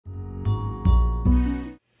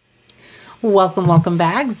Welcome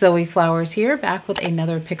back. Zoe Flowers here, back with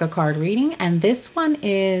another pick a card reading. And this one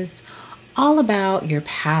is all about your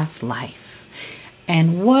past life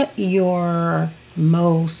and what your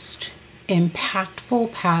most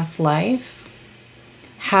impactful past life,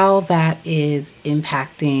 how that is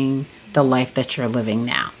impacting the life that you're living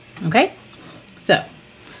now. Okay, so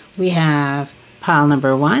we have pile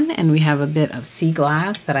number one, and we have a bit of sea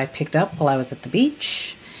glass that I picked up while I was at the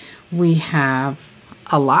beach. We have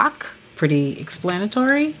a lock, pretty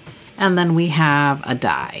explanatory, and then we have a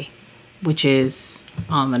die, which is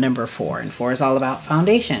on the number 4, and 4 is all about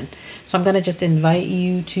foundation. So I'm going to just invite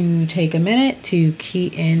you to take a minute to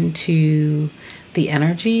key into the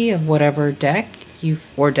energy of whatever deck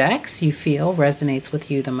or decks you feel resonates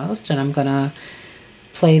with you the most, and I'm going to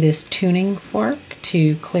play this tuning fork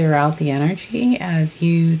to clear out the energy as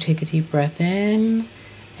you take a deep breath in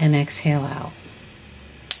and exhale out.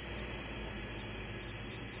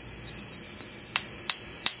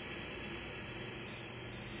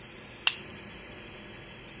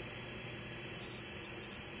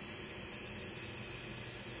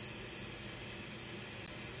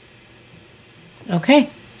 Okay,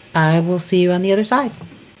 I will see you on the other side.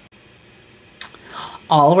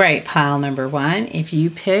 All right, pile number one, if you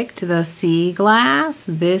picked the sea glass,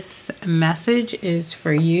 this message is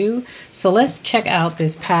for you. So let's check out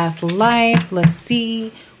this past life. Let's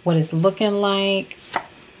see what it's looking like.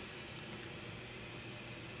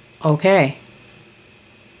 Okay.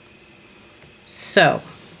 So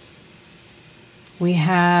we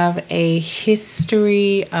have a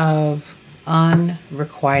history of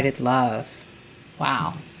unrequited love.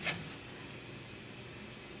 Wow.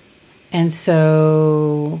 And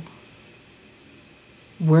so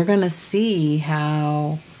we're going to see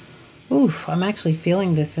how, I'm actually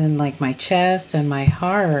feeling this in like my chest and my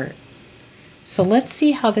heart. So let's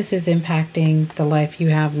see how this is impacting the life you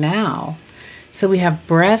have now. So we have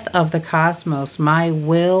breath of the cosmos, my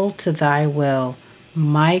will to thy will,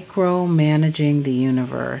 micromanaging the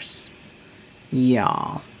universe.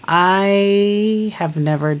 Y'all, I have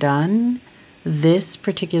never done this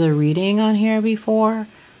particular reading on here before.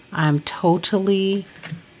 I'm totally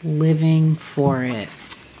living for it.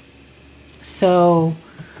 So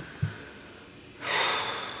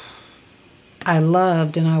I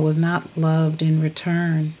loved and I was not loved in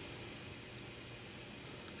return.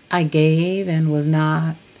 I gave and was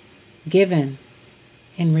not given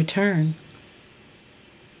in return.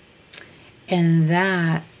 And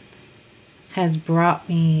that has brought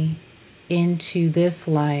me into this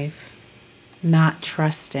life not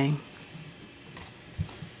trusting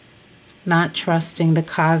the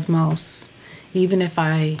cosmos. Even if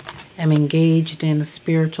I am engaged in a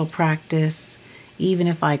spiritual practice, even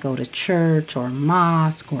if I go to church or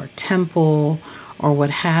mosque or temple or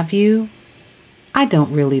what have you, I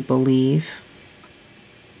don't really believe.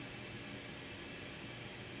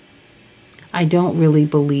 I don't really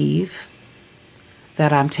believe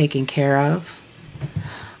that I'm taken care of.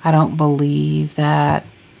 I don't believe that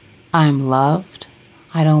I'm loved.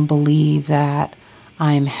 I don't believe that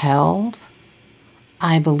I'm held.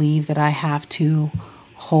 I believe that I have to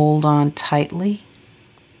hold on tightly.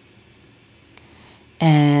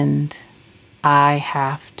 And I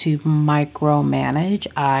have to micromanage.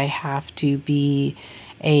 I have to be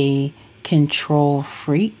a control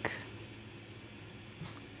freak.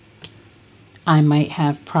 I might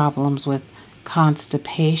have problems with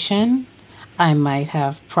constipation. I might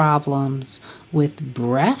have problems with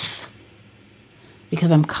breath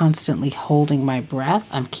because I'm constantly holding my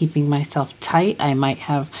breath. I'm keeping myself tight. I might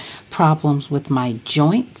have problems with my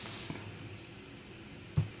joints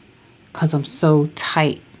because I'm so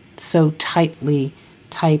tight, so tightly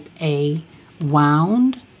type A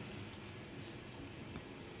wound,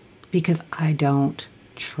 because I don't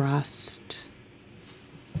trust.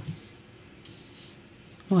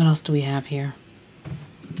 What else do we have here?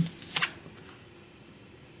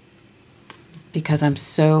 Because I'm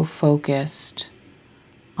so focused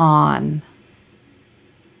on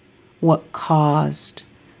what caused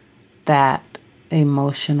that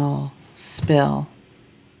emotional spill.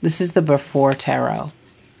 This is the before tarot.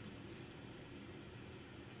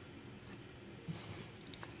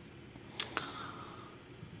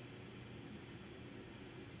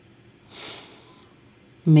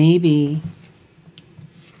 Maybe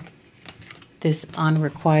this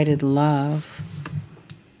unrequited love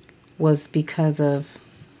was because of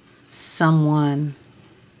someone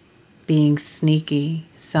being sneaky,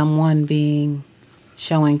 someone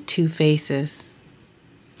showing two faces,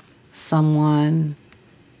 someone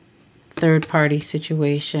third-party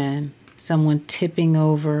situation, someone tipping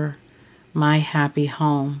over my happy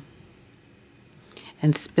home.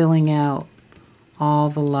 and spilling out all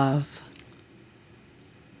the love.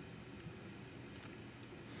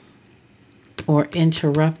 Or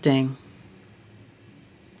interrupting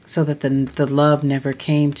so that the love never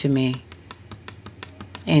came to me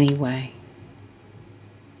anyway.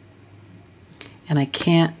 And I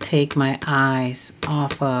can't take my eyes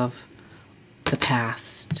off of the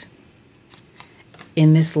past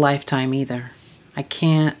in this lifetime either. I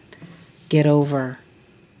can't get over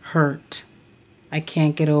hurt. I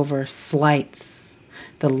can't get over slights.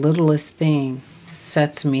 The littlest thing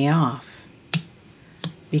sets me off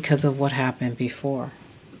because of what happened before.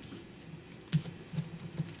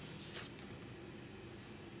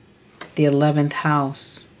 The 11th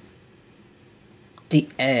house, the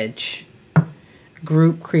edge,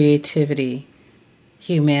 group creativity,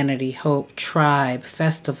 humanity, hope, tribe,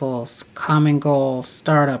 festivals, common goals,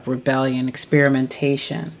 startup, rebellion,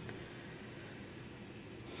 experimentation.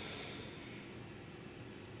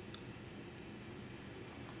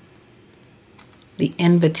 The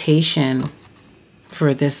invitation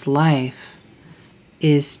for this life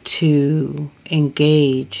is to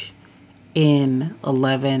engage in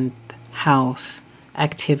 11th house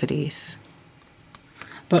activities.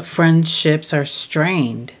 But friendships are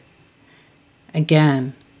strained.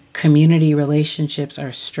 Again, community relationships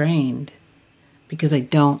are strained because I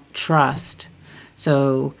don't trust.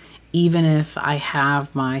 So even if I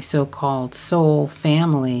have my so-called soul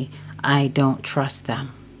family, I don't trust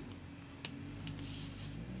them.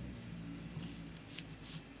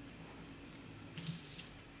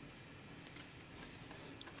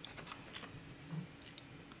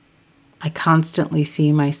 I constantly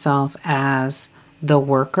see myself as the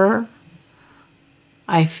worker.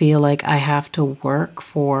 I feel like I have to work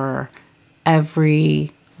for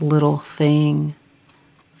every little thing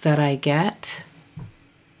that I get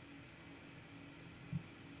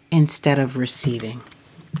instead of receiving.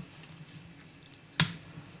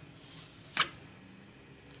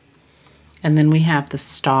 And then we have the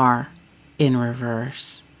star in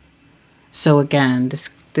reverse. So again,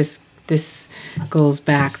 this goes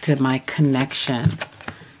back to my connections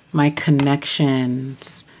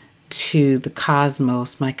to the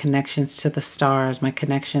cosmos, my connections to the stars, my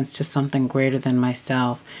connections to something greater than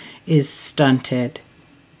myself is stunted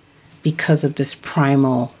because of this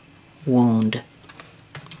primal wound.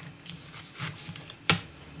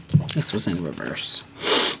 This was in reverse.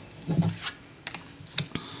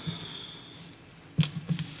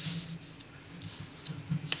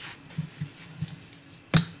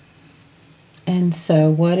 And so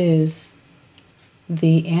what is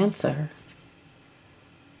the answer?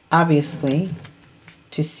 Obviously,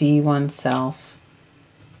 to see oneself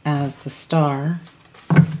as the star.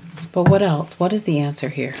 But what else? What is the answer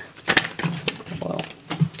here? Whoa.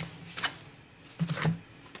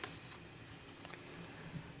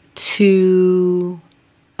 To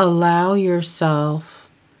allow yourself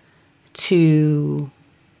to,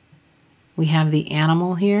 we have the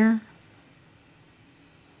animal here,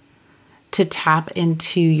 to tap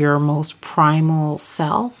into your most primal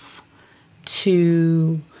self,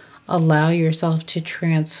 to allow yourself to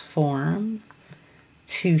transform,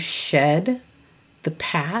 to shed the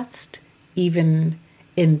past, even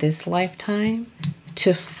in this lifetime,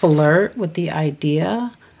 to flirt with the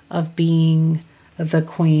idea of being the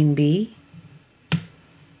queen bee,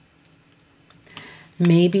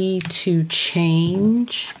 maybe to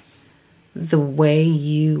change the way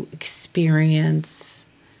you experience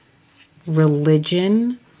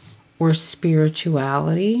religion or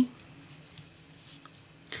spirituality,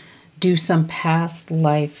 do some past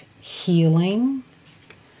life healing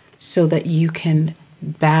so that you can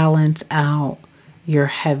balance out your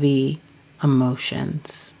heavy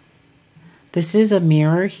emotions. This is a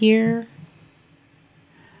mirror here.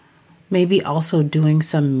 Maybe also doing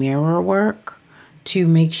some mirror work to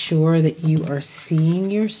make sure that you are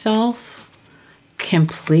seeing yourself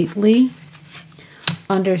completely.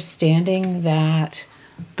 Understanding that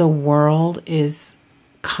the world is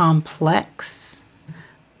complex,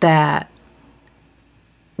 that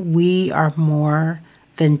we are more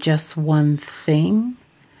than just one thing,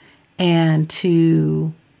 and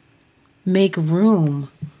to make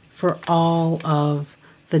room for all of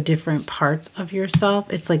the different parts of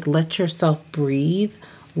yourself. It's like let yourself breathe,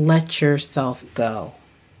 let yourself go.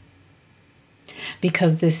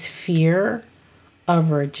 Because this fear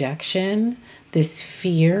of rejection, this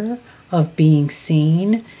fear of being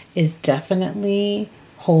seen is definitely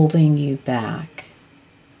holding you back.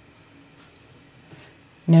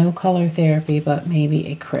 No color therapy, but maybe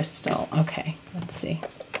a crystal. Okay, let's see.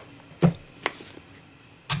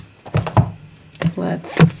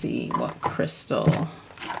 Let's see what crystal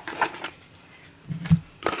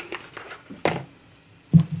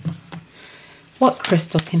What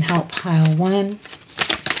crystal can help pile one?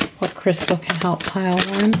 What crystal can help pile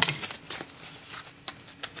one?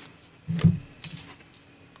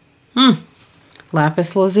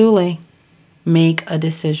 Lapis lazuli. Make a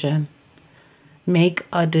decision. Make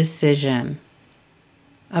a decision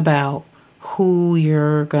about who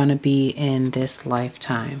you're going to be in this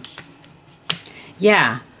lifetime.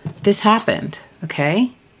 Yeah, this happened,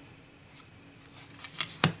 okay?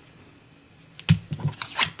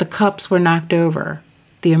 The cups were knocked over.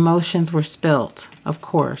 The emotions were spilt, of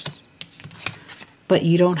course. But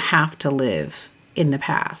you don't have to live in the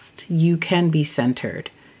past. You can be centered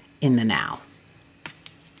in the now.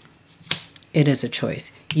 It is a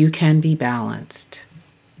choice. You can be balanced,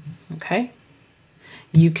 okay?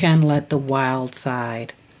 You can let the wild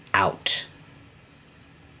side out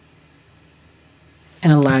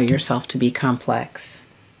and allow yourself to be complex.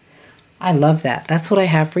 I love that. That's what I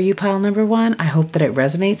have for you, pile number one. I hope that it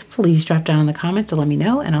resonates. Please drop down in the comments and let me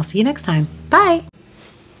know, and I'll see you next time. Bye.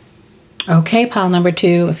 Okay, pile number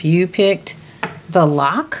two, if you picked the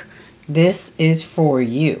lock, this is for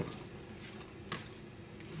you.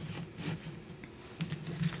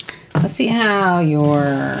 Let's see how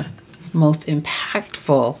your most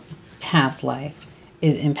impactful past life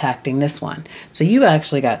is impacting this one. So you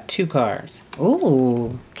actually got two cards.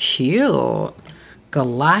 Ooh, cute.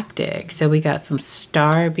 Galactic. So we got some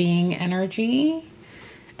star being energy.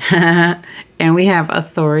 And we have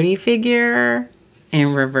authority figure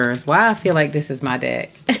in reverse. Wow, I feel like this is my deck.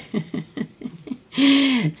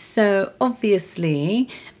 So obviously,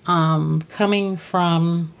 coming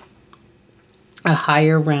from a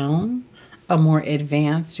higher realm, a more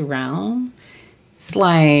advanced realm, it's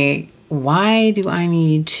like, why do I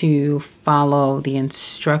need to follow the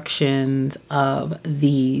instructions of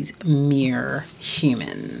these mere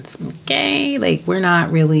humans? Okay, like we're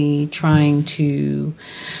not really trying to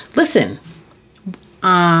listen.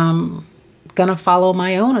 I'm gonna follow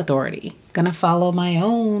my own authority, gonna follow my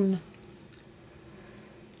own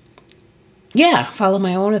follow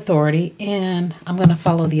my own authority, and I'm going to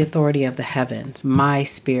follow the authority of the heavens, my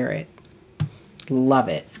spirit. Love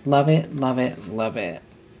it, love it, love it, love it.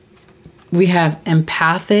 We have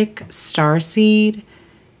empathic starseed,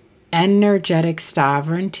 energetic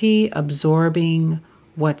sovereignty, absorbing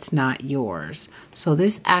what's not yours. So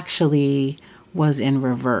this actually was in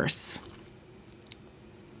reverse.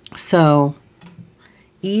 So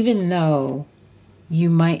even though you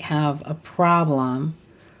might have a problem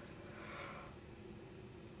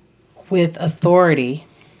with authority,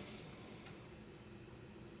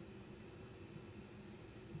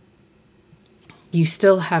 you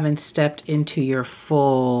still haven't stepped into your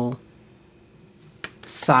full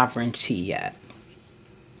sovereignty yet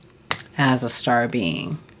as a star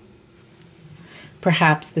being.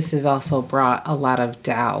 Perhaps this has also brought a lot of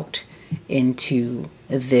doubt into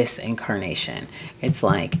this incarnation. It's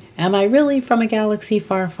like, am I really from a galaxy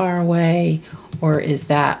far, far away? Or is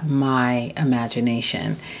that my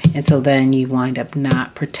imagination? And so then you wind up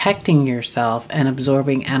not protecting yourself and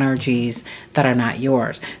absorbing energies that are not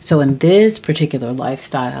yours. So in this particular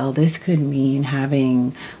lifestyle, this could mean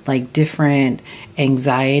having like different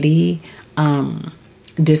anxiety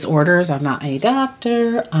disorders. I'm not a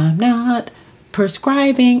doctor. I'm not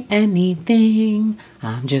prescribing anything.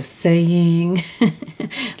 I'm just saying,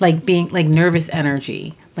 like being like nervous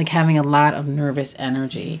energy, like having a lot of nervous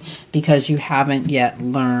energy because you haven't yet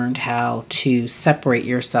learned how to separate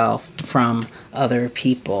yourself from other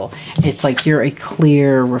people. It's like you're a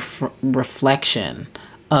clear reflection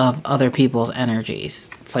of other people's energies.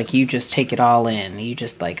 It's like you just take it all in. You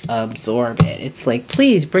just like absorb it. It's like,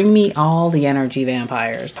 please bring me all the energy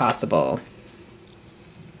vampires possible.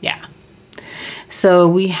 Yeah. So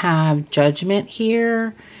we have judgment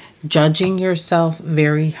here, judging yourself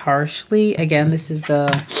very harshly. Again, this is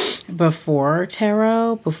the before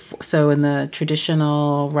tarot. So in the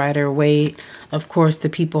traditional Rider-Waite, of course, the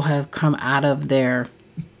people have come out of their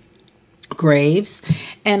graves.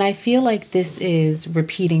 And I feel like this is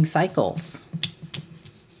repeating cycles.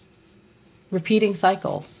 Repeating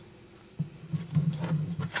cycles.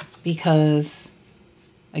 Because,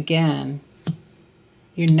 again,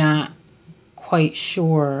 you're not quite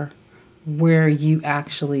sure where you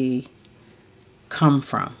actually come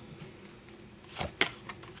from.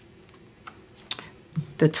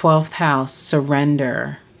 The 12th house,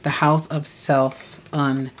 surrender, the house of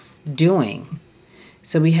self-undoing.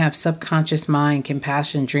 So we have subconscious mind,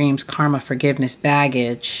 compassion, dreams, karma, forgiveness,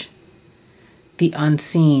 baggage, the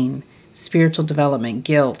unseen, spiritual development,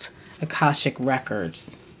 guilt, Akashic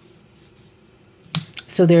records.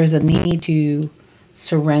 So there's a need to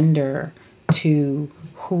surrender to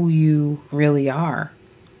who you really are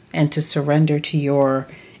and to surrender to your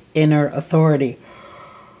inner authority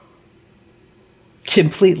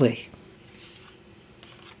completely.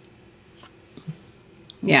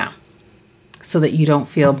 Yeah. So that you don't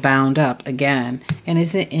feel bound up again. And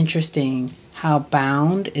isn't it interesting how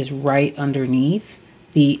bound is right underneath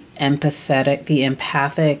the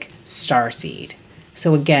empathic starseed?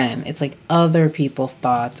 So again, it's like other people's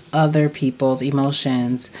thoughts, other people's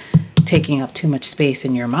emotions taking up too much space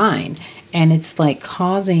in your mind. And it's like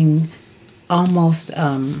causing almost,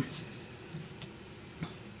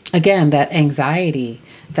 again, that anxiety,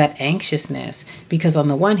 that anxiousness. Because on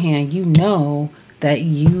the one hand, you know that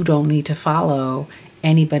you don't need to follow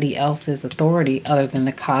anybody else's authority other than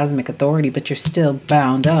the cosmic authority, but you're still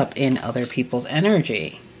bound up in other people's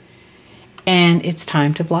energy. And it's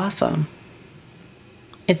time to blossom.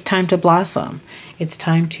 It's time to blossom. It's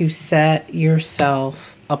time to set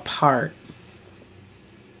yourself apart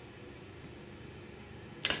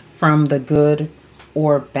from the good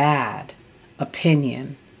or bad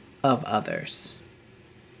opinion of others.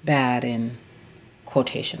 Bad in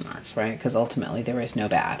quotation marks, right? Because ultimately there is no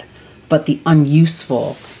bad. But the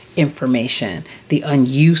unuseful information, the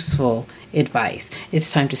unuseful advice.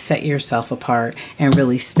 It's time to set yourself apart and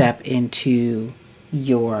really step into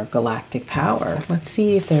your galactic power. Let's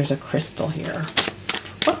see if there's a crystal here.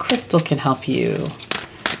 What crystal can help you?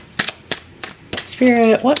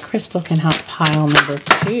 Spirit, what crystal can help pile number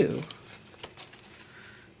 2?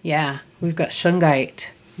 Yeah, we've got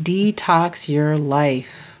shungite. Detox your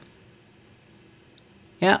life.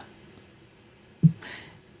 Yeah.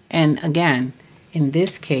 And again, in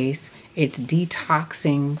this case, it's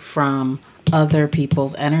detoxing from other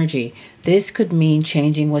people's energy. This could mean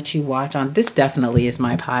changing what you watch on. This definitely is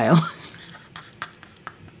my pile.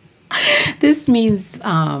 This means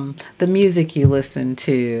the music you listen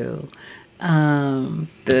to,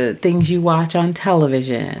 the things you watch on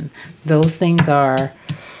television. Those things are,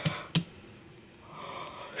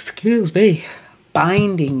 excuse me,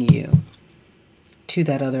 binding you to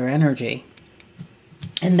that other energy.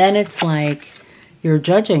 And then it's like you're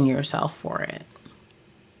judging yourself for it.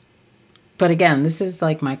 But again, this is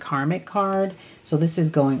like my karmic card. So this is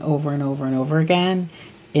going over and over and over again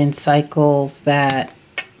in cycles that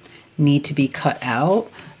need to be cut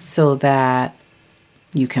out so that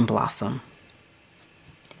you can blossom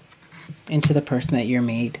into the person that you're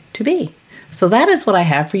made to be. So that is what I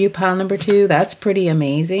have for you, pile number 2. That's pretty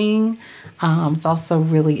amazing. It's also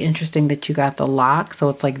really interesting that you got the lock. So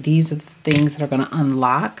it's like these are the things that are going to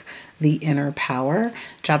unlock the inner power.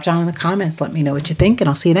 Drop down in the comments. Let me know what you think, and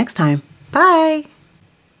I'll see you next time. Bye.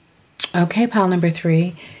 Okay, pile number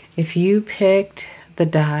 3. If you picked the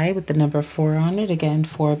die with the number 4 on it, again,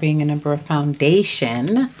 4 being a number of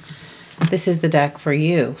foundation, this is the deck for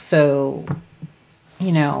you. So,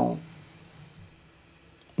 you know,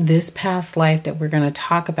 this past life that we're going to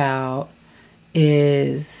talk about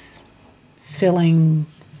is filling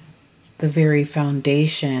the very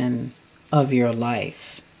foundation of your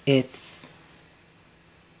life. It's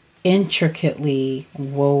intricately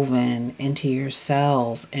woven into your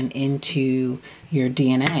cells and into your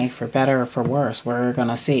DNA, for better or for worse. We're going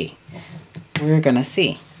to see. We're going to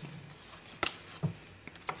see.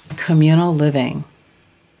 Communal living.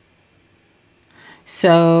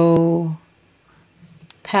 So,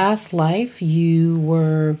 past life, you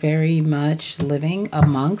were very much living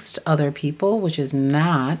amongst other people, which is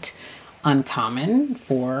not uncommon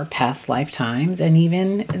for past lifetimes and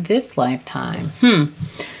even this lifetime.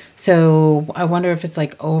 So I wonder if it's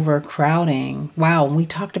like overcrowding. Wow, we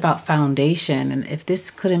talked about foundation, and if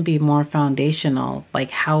this couldn't be more foundational,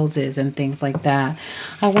 like houses and things like that.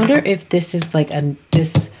 I wonder if this is like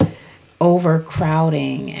this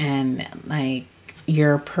overcrowding and like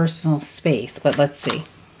your personal space. But let's see.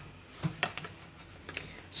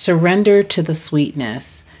 Surrender to the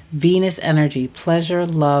sweetness. Venus energy. Pleasure,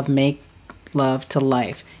 love, make love to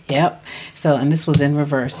life. Yep. So, and this was in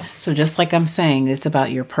reverse. So just like I'm saying, it's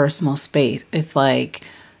about your personal space. It's like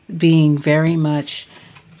being very much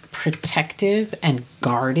protective and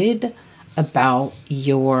guarded about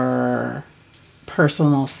your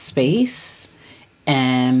personal space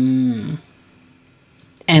and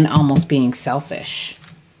almost being selfish.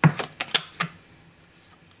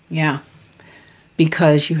 Yeah.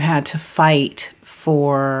 Because you had to fight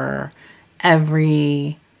for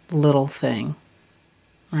every little thing,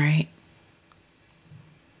 right?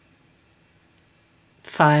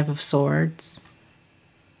 5 of Swords,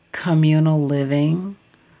 communal living,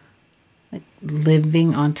 like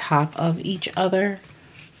living on top of each other,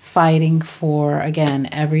 fighting for, again,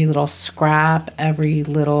 every little scrap, every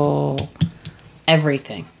little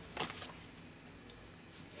everything.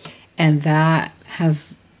 And that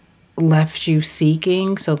has left you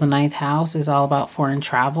seeking. So the ninth house is all about foreign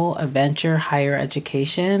travel, adventure, higher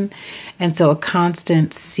education. And so a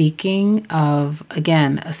constant seeking of,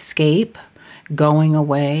 again, escape, going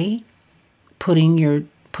away, putting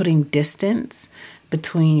distance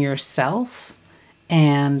between yourself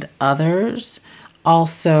and others.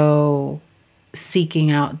 Also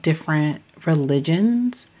seeking out different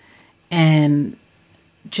religions and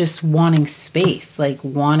just wanting space, like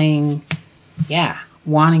wanting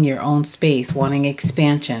your own space, wanting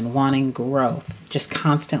expansion, wanting growth, just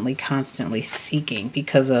constantly seeking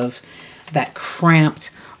because of that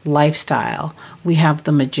cramped lifestyle. We have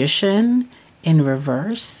the Magician in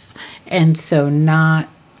reverse. And so not,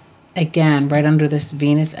 again, right under this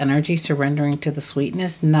Venus energy, surrendering to the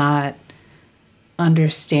sweetness, not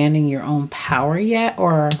understanding your own power yet,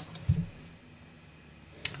 or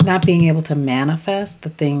not being able to manifest the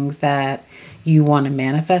things that you want to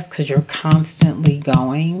manifest because you're constantly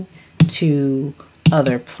going to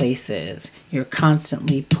other places. You're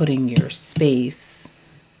constantly putting space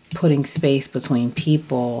between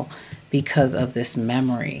people because of this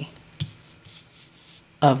memory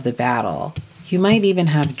of the battle. You might even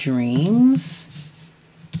have dreams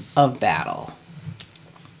of battle.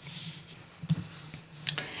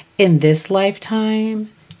 In this lifetime,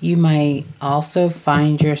 you might also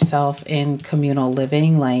find yourself in communal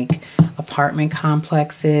living, like apartment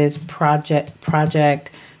complexes,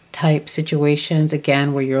 project type situations,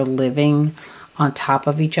 again, where you're living on top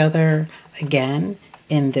of each other, again,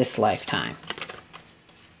 in this lifetime.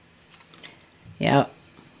 Yep.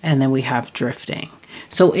 And then we have drifting.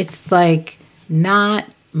 So it's like not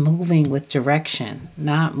moving with direction,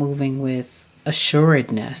 not moving with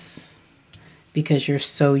assuredness, because you're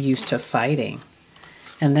so used to fighting.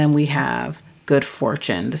 And then we have good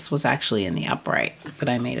fortune. This was actually in the upright, but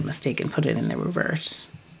I made a mistake and put it in the reverse.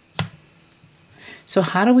 So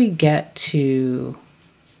how do we get to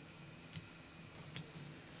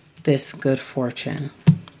this good fortune?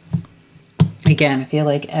 Again, I feel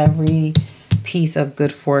like every piece of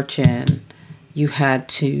good fortune, you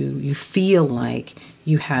feel like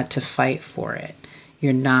you had to fight for it.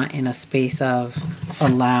 You're not in a space of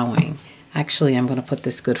allowing. Actually, I'm going to put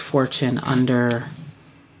this good fortune under,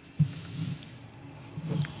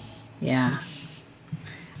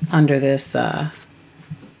 under this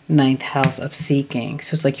ninth house of seeking.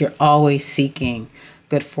 So it's like you're always seeking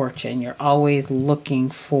good fortune. You're always looking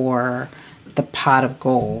for the pot of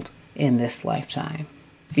gold in this lifetime.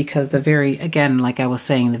 Because again, like I was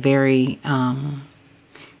saying, the very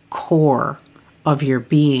core of your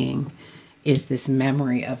being is this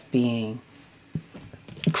memory of being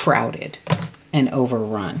crowded and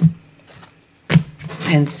overrun.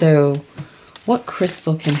 And so what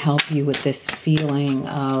crystal can help you with this feeling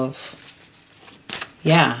of,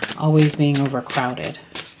 always being overcrowded?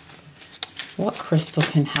 What crystal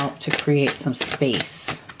can help to create some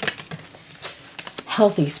space?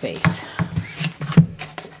 Healthy space.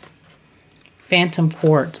 Phantom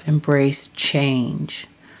Port, embrace change.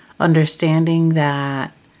 Understanding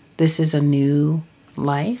that this is a new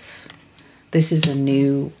life. This is a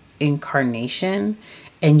new incarnation,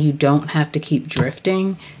 and you don't have to keep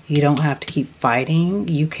drifting. You don't have to keep fighting.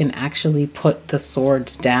 You can actually put the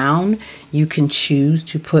swords down. You can choose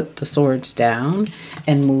to put the swords down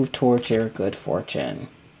and move towards your good fortune.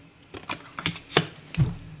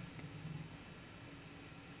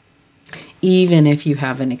 Even if you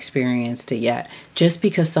haven't experienced it yet. Just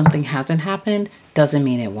because something hasn't happened doesn't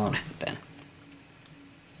mean it won't happen.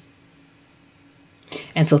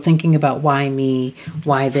 And so thinking about why me,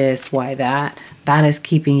 why this, why that, that is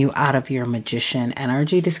keeping you out of your magician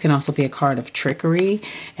energy. This can also be a card of trickery.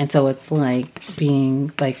 And so it's like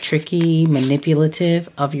being like tricky, manipulative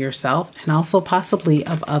of yourself and also possibly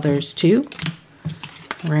of others too,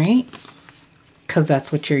 right? Because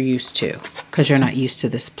that's what you're used to, because you're not used to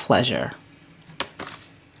this pleasure.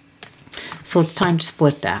 So it's time to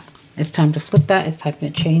flip that. It's time to flip that. It's time to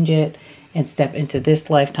change it and step into this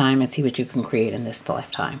lifetime and see what you can create in this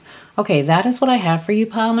lifetime. Okay, that is what I have for you,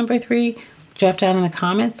 pile number 3. Drop down in the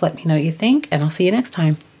comments. Let me know what you think, and I'll see you next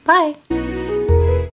time. Bye.